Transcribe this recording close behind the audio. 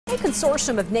A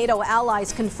consortium of NATO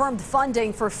allies confirmed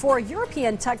funding for 4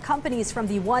 European tech companies from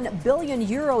the €1 billion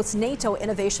NATO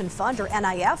Innovation Fund, or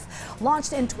NIF,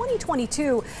 launched in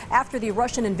 2022 after the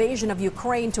Russian invasion of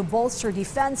Ukraine to bolster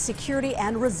defense, security,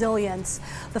 and resilience.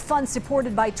 The fund,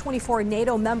 supported by 24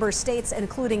 NATO member states,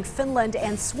 including Finland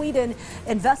and Sweden,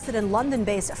 invested in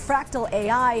London-based Fractal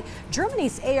AI,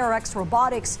 Germany's ARX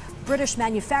Robotics, British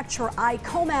manufacturer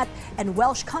iComat, and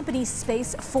Welsh company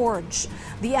Space Forge.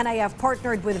 The NIF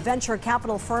partnered with venture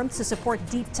capital firms to support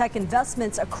deep tech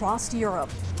investments across Europe.